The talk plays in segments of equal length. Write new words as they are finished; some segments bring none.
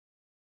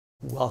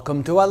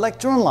Welcome to our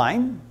lecture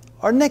online.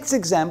 Our next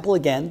example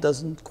again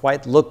doesn't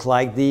quite look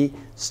like the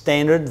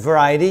standard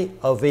variety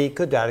of a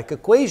quadratic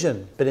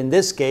equation, but in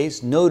this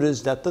case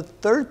notice that the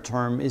third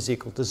term is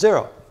equal to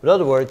 0. In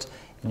other words,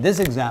 in this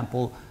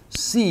example,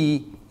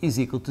 C is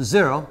equal to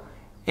 0,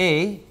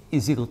 A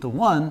is equal to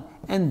 1,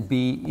 and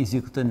B is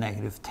equal to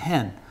negative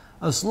 10.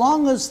 As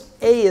long as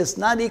A is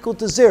not equal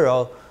to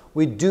 0,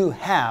 we do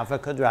have a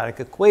quadratic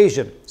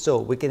equation. So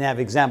we can have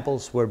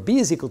examples where B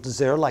is equal to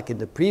 0, like in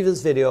the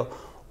previous video,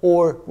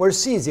 or where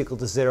C is equal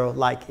to 0,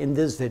 like in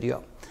this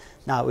video.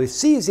 Now, if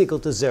C is equal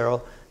to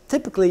 0,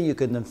 typically you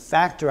can then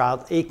factor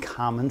out a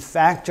common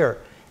factor.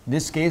 In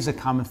this case, a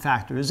common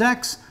factor is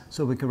x,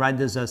 so we can write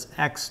this as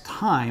x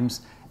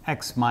times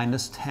x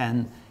minus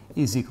 10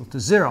 is equal to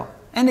 0.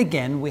 And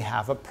again, we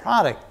have a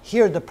product.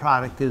 Here the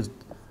product is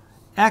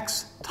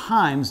x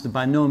times the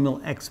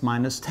binomial x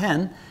minus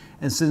 10.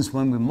 And since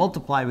when we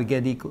multiply, we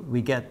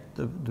get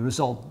the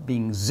result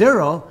being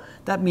 0,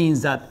 that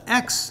means that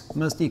x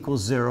must equal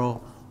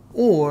 0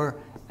 or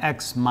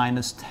x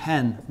minus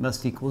 10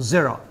 must equal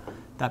 0.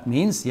 That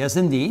means, yes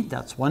indeed,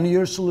 that's one of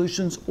your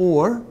solutions,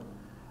 or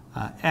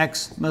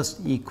x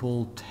must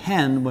equal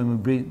 10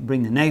 when we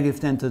bring the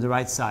negative 10 to the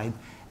right side.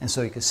 And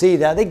so you can see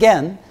that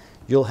again,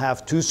 you'll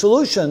have two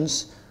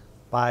solutions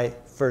by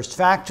first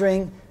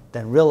factoring,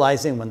 then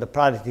realizing when the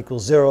product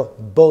equals 0,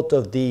 both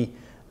of the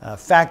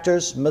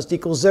factors must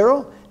equal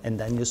 0, and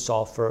then you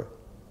solve for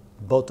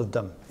both of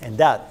them. And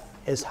that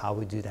is how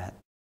we do that.